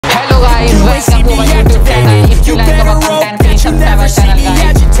see me activated. You better hope that you never see me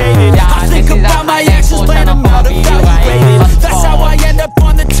agitated. I think about my actions, plan them out, evaluated. That's how I end up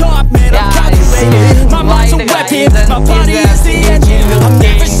on the top, man, I'm calculated. My mind's a weapon, my body is the engine. I'm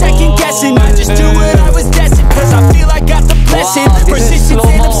never second guessing, I just do what I was destined. Cause I feel I got the blessing, persistence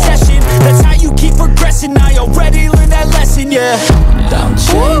and obsession. That's how you keep progressing, I already learned that lesson, yeah. I'm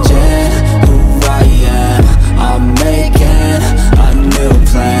changing who I am, I'm making a new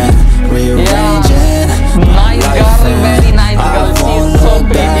plan, rearranging my life and I won't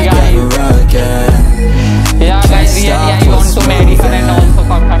look back ever again. Yeah guys, really I want to marry her and also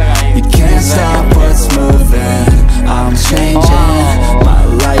fuck her guys. You can't stop what's moving, I'm changing my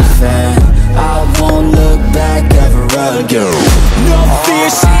life and I won't look back ever again. No fear,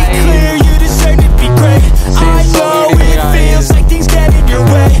 see clear, you deserve to be great. I know it feels like things get in your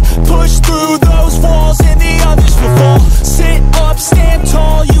way. Push through those walls and the others will fall. Sit up, stand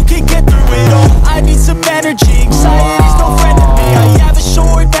tall, you can get through it all. I need some energy, anxiety's no friend to me. I have a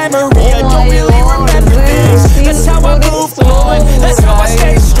short memory, I don't really remember things. That's how I move on, that's how I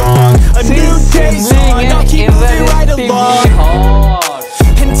stay strong. A new day's on, I'll keep moving right along.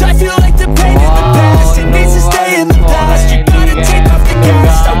 And I feel like the pain in the past, it needs to stay in the past. You gotta take off the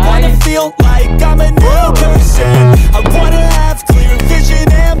gas, I wanna feel like I'm a new person. I wanna have clear vision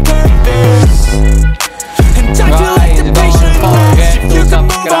and purpose. And I feel like the pain shouldn't last. If you can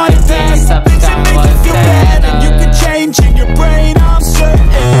move on fast, things that make you feel bad, and you can change in your brain, I'm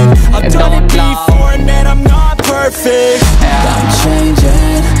certain. I've done it before and man, I'm not perfect. I'm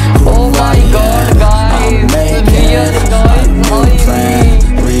changing who I am, I'm making a new plan,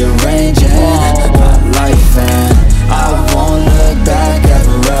 rearranging my life and I won't look back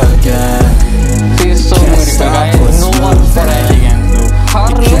ever again. She's so beautiful guys, no one for elegance. Her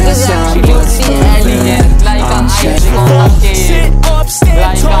look is absolutely elegant, like an icing on the cake. Sit up,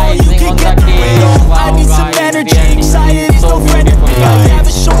 stand tall, you can get through it all. I need some energy, anxiety's no friend to me. I have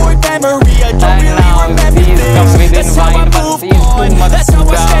a short memory, I don't really remember things. That's how I move on, that's how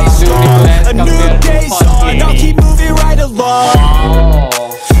I stay strong. A new day's on, I'll keep moving right along.